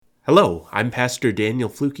Hello, I'm Pastor Daniel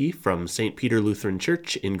Fluke from St. Peter Lutheran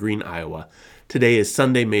Church in Green, Iowa. Today is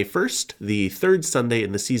Sunday, May 1st, the third Sunday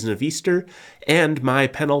in the season of Easter, and my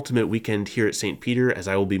penultimate weekend here at St. Peter as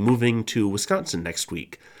I will be moving to Wisconsin next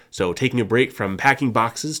week. So taking a break from packing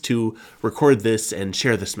boxes to record this and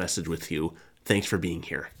share this message with you. Thanks for being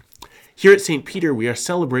here. Here at St. Peter, we are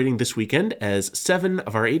celebrating this weekend as 7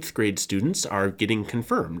 of our 8th grade students are getting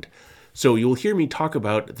confirmed. So you'll hear me talk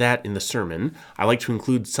about that in the sermon. I like to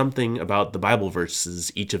include something about the Bible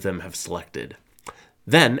verses each of them have selected.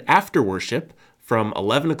 Then, after worship, from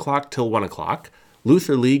 11 o'clock till 1 o'clock,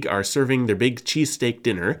 Luther League are serving their big cheesesteak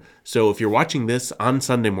dinner. So if you're watching this on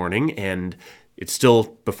Sunday morning and it's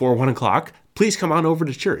still before 1 o'clock, please come on over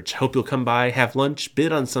to church. Hope you'll come by, have lunch,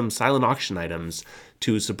 bid on some silent auction items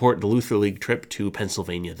to support the Luther League trip to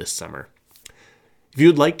Pennsylvania this summer. If you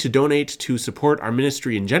would like to donate to support our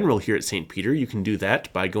ministry in general here at St. Peter, you can do that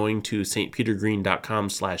by going to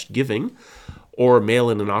stpetergreen.com/giving or mail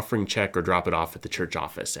in an offering check or drop it off at the church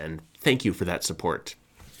office. And thank you for that support.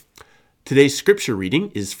 Today's scripture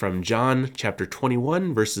reading is from John chapter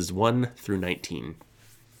 21, verses 1 through 19.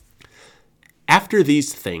 After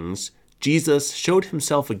these things, Jesus showed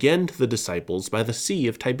himself again to the disciples by the Sea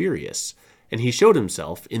of Tiberias, and he showed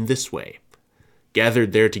himself in this way.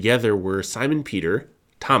 Gathered there together were Simon Peter,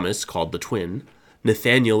 Thomas called the twin,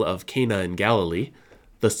 Nathanael of Cana in Galilee,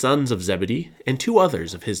 the sons of Zebedee, and 2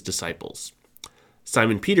 others of his disciples.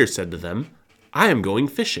 Simon Peter said to them, "I am going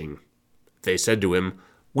fishing." They said to him,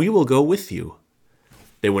 "We will go with you."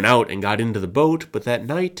 They went out and got into the boat, but that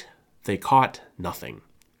night they caught nothing.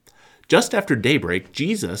 Just after daybreak,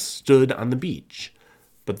 Jesus stood on the beach,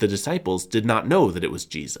 but the disciples did not know that it was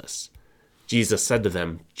Jesus. Jesus said to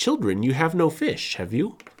them, "Children, you have no fish, have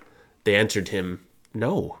you?" They answered him,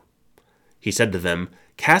 "No." He said to them,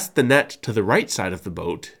 "Cast the net to the right side of the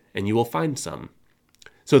boat, and you will find some."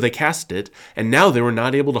 So they cast it, and now they were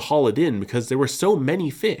not able to haul it in because there were so many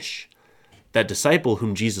fish. That disciple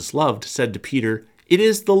whom Jesus loved said to Peter, "It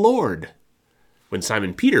is the Lord." When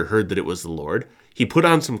Simon Peter heard that it was the Lord, he put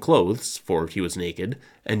on some clothes, for he was naked,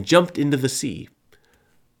 and jumped into the sea.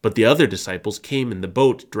 But the other disciples came in the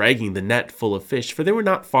boat, dragging the net full of fish, for they were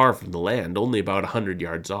not far from the land, only about 100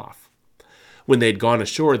 yards off. When they had gone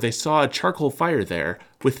ashore, they saw a charcoal fire there,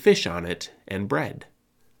 with fish on it and bread.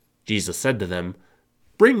 Jesus said to them,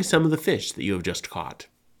 "Bring some of the fish that you have just caught."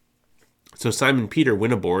 So Simon Peter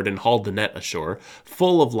went aboard and hauled the net ashore,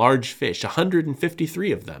 full of large fish,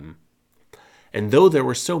 153 of them. And though there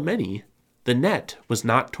were so many, the net was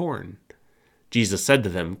not torn. Jesus said to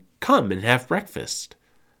them, "Come and have breakfast."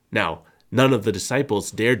 Now, none of the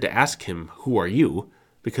disciples dared to ask him, "Who are you?"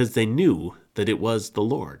 because they knew that it was the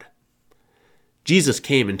Lord. Jesus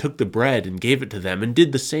came and took the bread and gave it to them and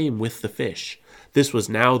did the same with the fish. This was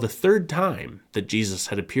now the 3rd time that Jesus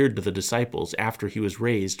had appeared to the disciples after he was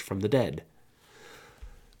raised from the dead.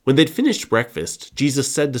 When they'd finished breakfast,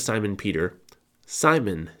 Jesus said to Simon Peter,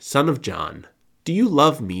 "Simon, son of John, do you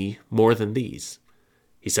love me more than these?"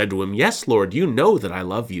 He said to him, "Yes, Lord, you know that I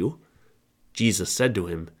love you." Jesus said to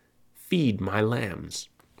him, "Feed my lambs."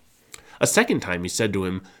 A second time he said to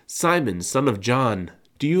him, "Simon, son of John,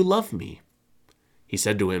 do you love me?" He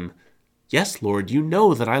said to him, "Yes, Lord, you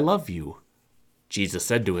know that I love you." Jesus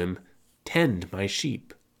said to him, "Tend my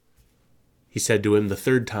sheep." He said to him the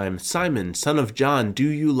 3rd time, "Simon, son of John, do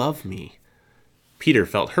you love me?" Peter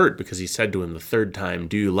felt hurt because he said to him the 3rd time,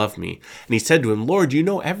 "Do you love me?" And he said to him, "Lord, you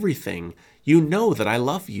know everything. You know that I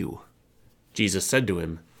love you." Jesus said to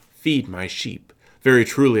him, "Feed my sheep. Very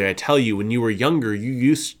truly I tell you, when you were younger, you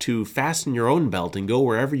used to fasten your own belt and go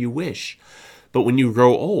wherever you wish. But when you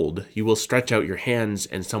grow old, you will stretch out your hands,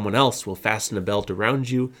 and someone else will fasten a belt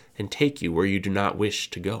around you and take you where you do not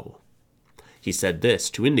wish to go." He said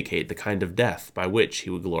this to indicate the kind of death by which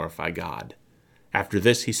he would glorify God. After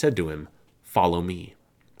this he said to him, "Follow me."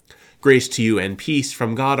 Grace to you and peace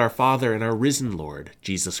from God our Father and our risen Lord,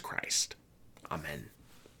 Jesus Christ. Amen.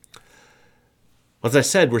 As I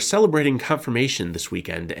said, we're celebrating confirmation this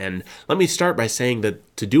weekend, and let me start by saying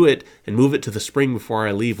that to do it and move it to the spring before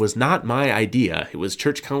I leave was not my idea. It was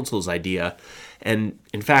church council's idea, and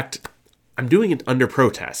in fact, I'm doing it under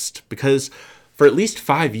protest, because for at least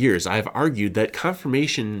 5 years I've argued that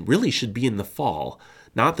confirmation really should be in the fall,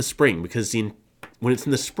 not the spring, because when it's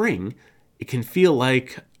in the spring, it can feel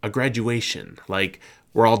like a graduation, like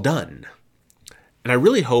we're all done. And I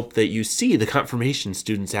really hope that you see the confirmation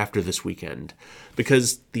students after this weekend,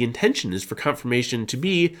 because the intention is for confirmation to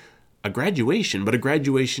be a graduation, but a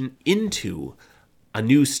graduation into a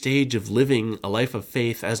new stage of living a life of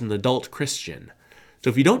faith as an adult Christian.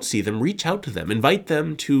 So if you don't see them, reach out to them, invite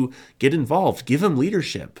them to get involved, give them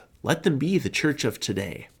leadership, let them be the church of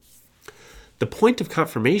today. The point of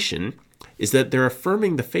confirmation is that they're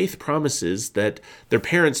affirming the faith promises that their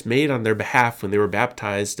parents made on their behalf when they were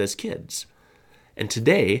baptized as kids. And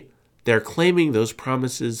today, they're claiming those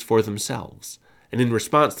promises for themselves. And in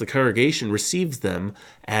response, the congregation receives them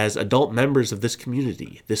as adult members of this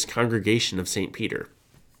community, this congregation of St. Peter.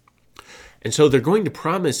 And so they're going to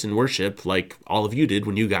promise in worship, like all of you did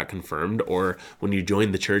when you got confirmed, or when you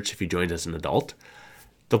joined the church if you joined as an adult.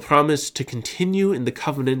 They'll promise to continue in the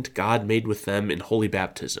covenant God made with them in holy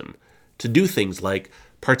baptism, to do things like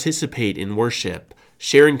participate in worship,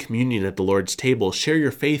 share in communion at the Lord's table, share your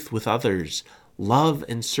faith with others, love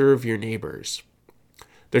and serve your neighbors.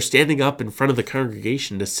 They're standing up in front of the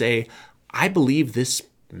congregation to say, I believe this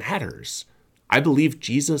matters. I believe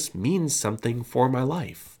Jesus means something for my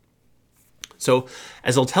life. So,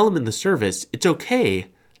 as I'll tell them in the service, it's okay,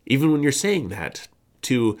 even when you're saying that,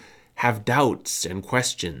 to have doubts and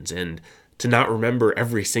questions and to not remember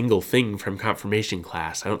every single thing from confirmation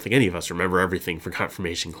class. I don't think any of us remember everything from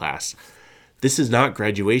confirmation class. This is not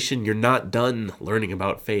graduation. You're not done learning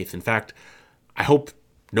about faith. In fact, I hope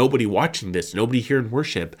nobody watching this, nobody here in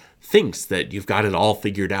worship, thinks that you've got it all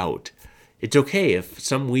figured out. It's okay if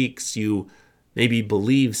some weeks you maybe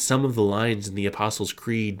believe some of the lines in the Apostles'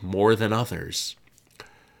 Creed more than others.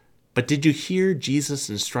 But did you hear Jesus'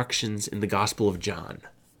 instructions in the Gospel of John?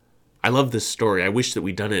 I love this story. I wish that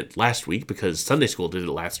we'd done it last week because Sunday school did it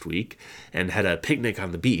last week and had a picnic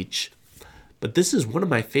on the beach. But this is one of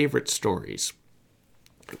my favorite stories.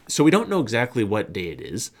 So we don't know exactly what day it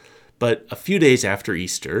is, but a few days after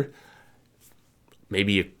Easter,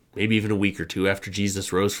 maybe even a week or two after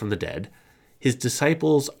Jesus rose from the dead, his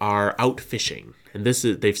disciples are out fishing. And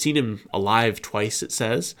they've seen him alive twice, it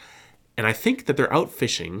says. And I think that they're out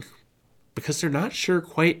fishing because they're not sure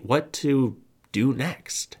quite what to do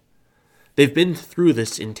next. They've been through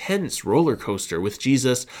this intense roller coaster with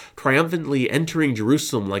Jesus triumphantly entering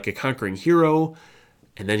Jerusalem like a conquering hero,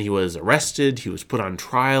 and then he was arrested, he was put on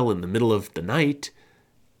trial in the middle of the night,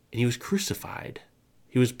 and he was crucified.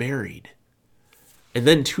 He was buried. And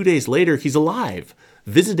then 2 days later, he's alive,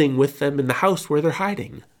 visiting with them in the house where they're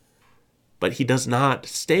hiding. But he does not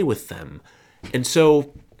stay with them, and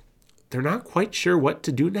so they're not quite sure what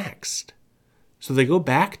to do next. So they go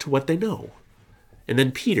back to what they know. And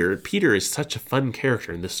then Peter is such a fun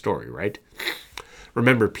character in this story, right?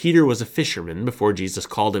 Remember, Peter was a fisherman before Jesus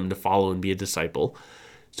called him to follow and be a disciple.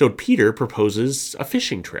 So Peter proposes a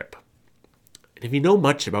fishing trip. And if you know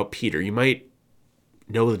much about Peter, you might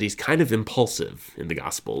know that he's kind of impulsive in the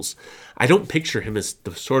Gospels. I don't picture him as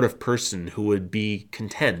the sort of person who would be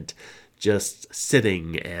content just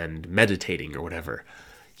sitting and meditating or whatever.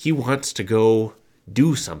 He wants to go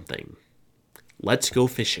do something. Let's go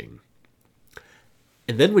fishing.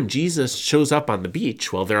 And then when Jesus shows up on the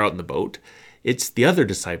beach while they're out in the boat, it's the other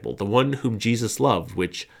disciple, the one whom Jesus loved,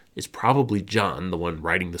 which is probably John, the one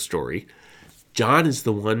writing the story. John is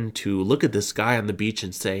the one to look at this guy on the beach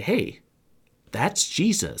and say, hey, that's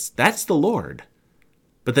Jesus. That's the Lord.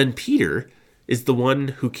 But then Peter is the one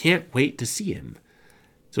who can't wait to see him.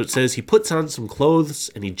 So it says he puts on some clothes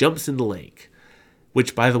and he jumps in the lake,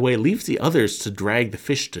 which, by the way, leaves the others to drag the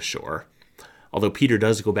fish to shore. Although Peter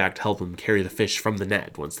does go back to help him carry the fish from the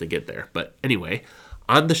net once they get there. But anyway,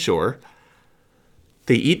 on the shore,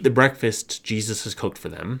 they eat the breakfast Jesus has cooked for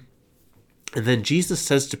them. And then Jesus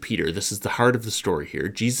says to Peter, this is the heart of the story here,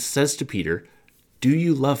 Jesus says to Peter, do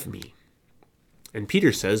you love me? And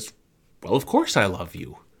Peter says, well, of course I love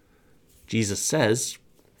you. Jesus says,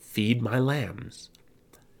 feed my lambs.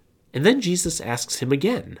 And then Jesus asks him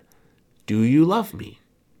again, do you love me?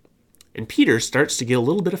 And Peter starts to get a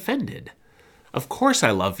little bit offended. Of course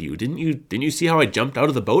I love you. Didn't you see how I jumped out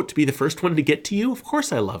of the boat to be the first one to get to you? Of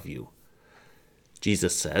course I love you.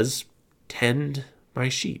 Jesus says, tend my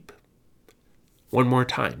sheep. One more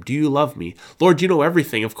time. Do you love me? Lord, you know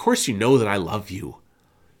everything. Of course you know that I love you.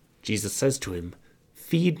 Jesus says to him,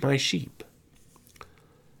 feed my sheep.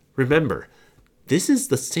 Remember, this is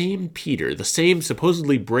the same Peter, the same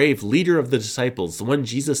supposedly brave leader of the disciples, the one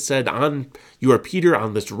Jesus said, you are Peter,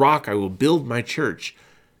 on this rock I will build my church.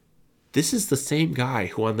 This is the same guy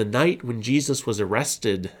who on the night when Jesus was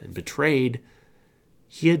arrested and betrayed,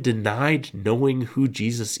 he had denied knowing who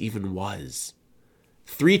Jesus even was.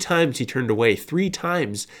 3 times he turned away. 3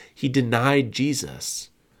 times he denied Jesus.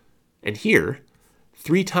 And here,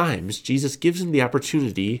 3 times Jesus gives him the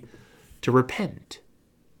opportunity to repent.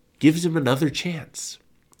 Gives him another chance.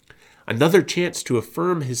 Another chance to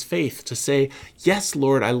affirm his faith, to say, yes,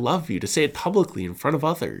 Lord, I love you, to say it publicly in front of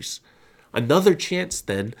others. Another chance,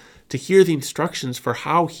 then, to hear the instructions for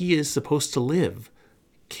how he is supposed to live,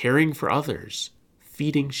 caring for others,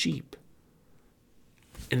 feeding sheep.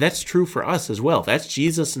 And that's true for us as well. That's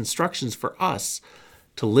Jesus' instructions for us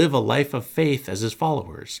to live a life of faith as his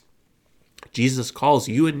followers. Jesus calls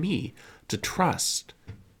you and me to trust,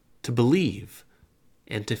 to believe,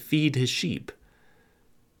 and to feed his sheep.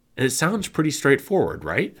 And it sounds pretty straightforward,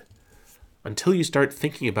 right? Until you start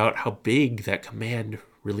thinking about how big that command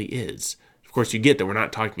really is. Of course, you get that we're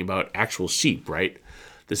not talking about actual sheep, right?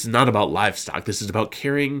 This is not about livestock. This is about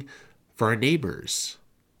caring for our neighbors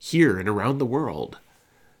here and around the world.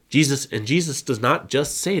 Jesus does not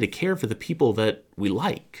just say to care for the people that we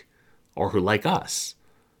like or who like us.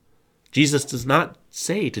 Jesus does not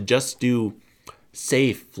say to just do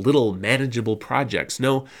safe, little, manageable projects.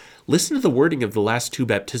 No, listen to the wording of the last two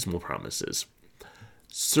baptismal promises.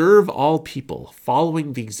 Serve all people,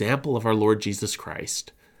 following the example of our Lord Jesus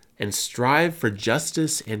Christ, and strive for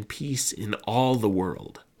justice and peace in all the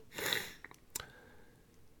world.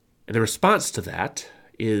 And the response to that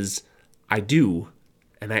is, I do,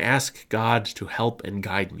 and I ask God to help and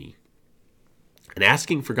guide me. And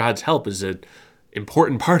asking for God's help is an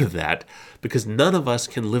important part of that, because none of us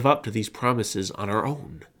can live up to these promises on our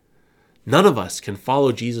own. None of us can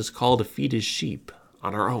follow Jesus' call to feed his sheep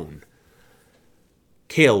on our own.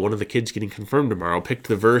 Kale, one of the kids getting confirmed tomorrow, picked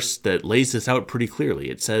the verse that lays this out pretty clearly.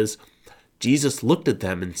 It says, Jesus looked at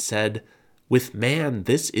them and said, with man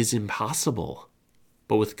this is impossible,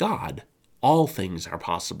 but with God all things are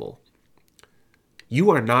possible. You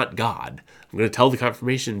are not God. I'm going to tell the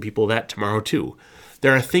confirmation people that tomorrow too.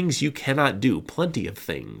 There are things you cannot do, plenty of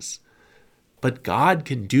things. But God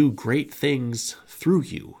can do great things through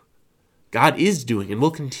you. God is doing and will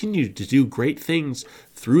continue to do great things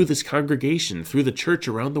through this congregation, through the church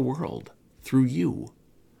around the world, through you.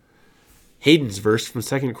 Hayden's verse from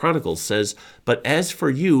 2 Chronicles says, but as for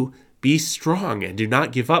you, be strong and do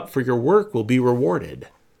not give up, for your work will be rewarded.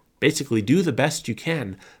 Basically, do the best you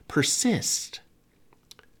can. Persist.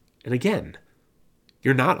 And again,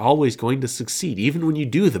 you're not always going to succeed, even when you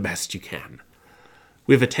do the best you can.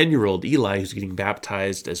 We have a 10-year-old, Eli, who's getting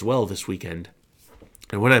baptized as well this weekend.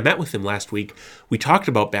 And when I met with him last week, we talked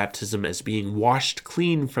about baptism as being washed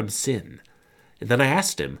clean from sin. And then I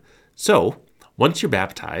asked him, so, once you're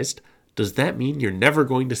baptized, does that mean you're never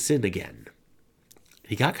going to sin again?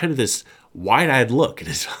 He got kind of this wide-eyed look in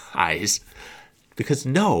his eyes, because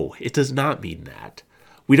no, it does not mean that.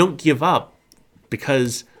 We don't give up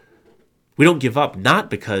not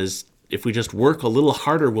because if we just work a little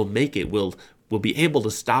harder, we'll make it, we'll be able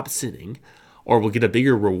to stop sinning, or we'll get a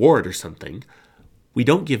bigger reward or something. We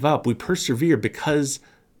don't give up, we persevere because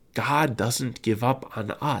God doesn't give up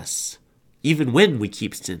on us. Even when we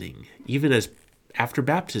keep sinning, even as after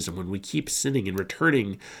baptism, when we keep sinning and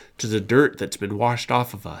returning to the dirt that's been washed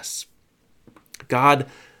off of us. God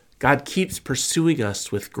keeps pursuing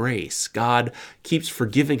us with grace. God keeps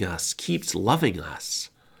forgiving us, keeps loving us.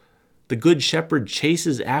 The good shepherd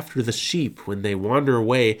chases after the sheep when they wander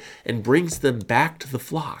away and brings them back to the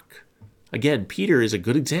flock. Again, Peter is a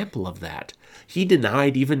good example of that. He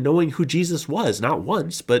denied even knowing who Jesus was, not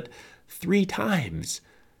once, but 3 times.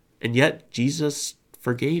 And yet Jesus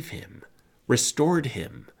forgave him, restored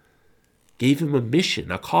him, gave him a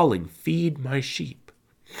mission, a calling, feed my sheep.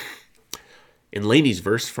 In Laney's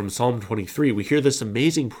verse from Psalm 23, we hear this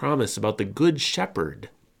amazing promise about the good shepherd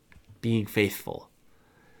being faithful.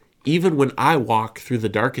 Even when I walk through the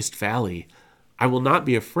darkest valley, I will not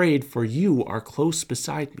be afraid, for you are close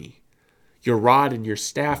beside me. Your rod and your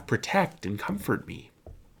staff protect and comfort me.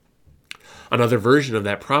 Another version of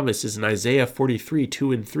that promise is in Isaiah 43,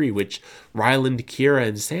 2 and 3, which Ryland, Kiera,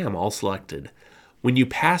 and Sam all selected. When you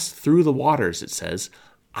pass through the waters, it says,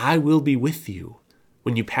 I will be with you.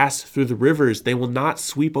 When you pass through the rivers, they will not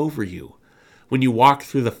sweep over you. When you walk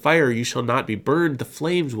through the fire, you shall not be burned. The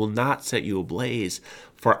flames will not set you ablaze.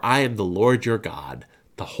 For I am the Lord your God,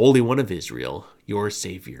 the Holy One of Israel, your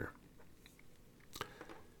Savior.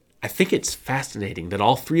 I think it's fascinating that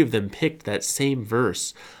all 3 of them picked that same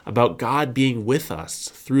verse about God being with us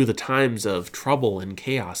through the times of trouble and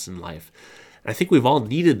chaos in life. And I think we've all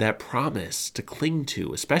needed that promise to cling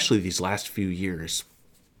to, especially these last few years.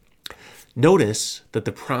 Notice that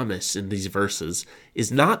the promise in these verses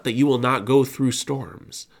is not that you will not go through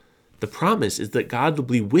storms. The promise is that God will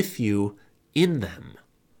be with you in them,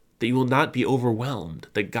 that you will not be overwhelmed,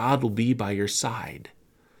 that God will be by your side.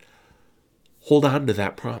 Hold on to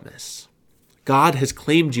that promise. God has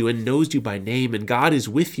claimed you and knows you by name, and God is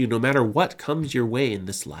with you no matter what comes your way in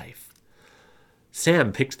this life.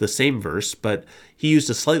 Sam picked the same verse, but he used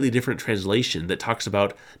a slightly different translation that talks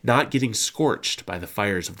about not getting scorched by the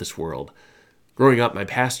fires of this world. Growing up, my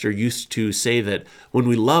pastor used to say that when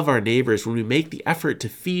we love our neighbors, when we make the effort to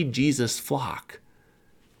feed Jesus' flock,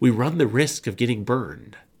 we run the risk of getting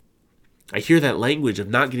burned. I hear that language of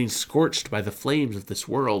not getting scorched by the flames of this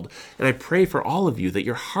world, and I pray for all of you that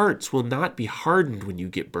your hearts will not be hardened when you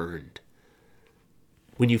get burned.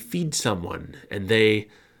 When you feed someone and they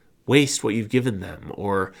waste what you've given them,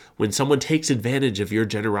 or when someone takes advantage of your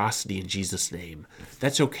generosity in Jesus' name,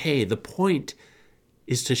 that's okay. The point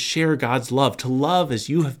is to share God's love, to love as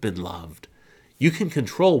you have been loved. You can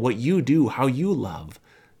control what you do, how you love,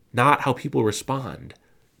 not how people respond.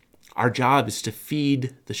 Our job is to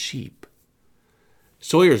feed the sheep.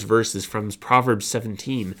 Sawyer's verse is from Proverbs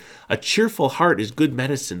 17. A cheerful heart is good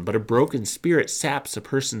medicine, but a broken spirit saps a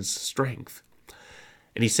person's strength.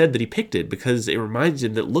 And he said that he picked it because it reminds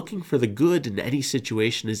him that looking for the good in any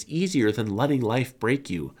situation is easier than letting life break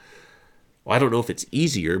you. Well, I don't know if it's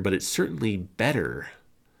easier, but it's certainly better.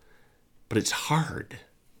 But it's hard.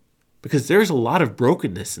 Because there's a lot of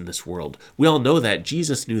brokenness in this world. We all know that.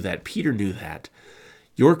 Jesus knew that. Peter knew that.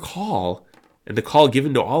 Your call, and the call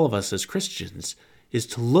given to all of us as Christians, is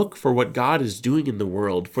to look for what God is doing in the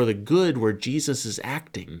world, for the good where Jesus is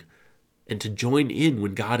acting, and to join in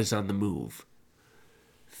when God is on the move.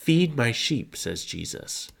 Feed my sheep, says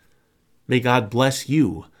Jesus. May God bless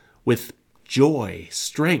you with joy,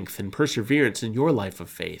 strength, and perseverance in your life of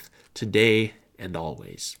faith, today and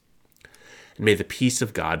always. And may the peace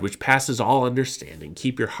of God, which passes all understanding,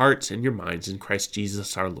 keep your hearts and your minds in Christ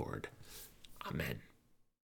Jesus our Lord. Amen.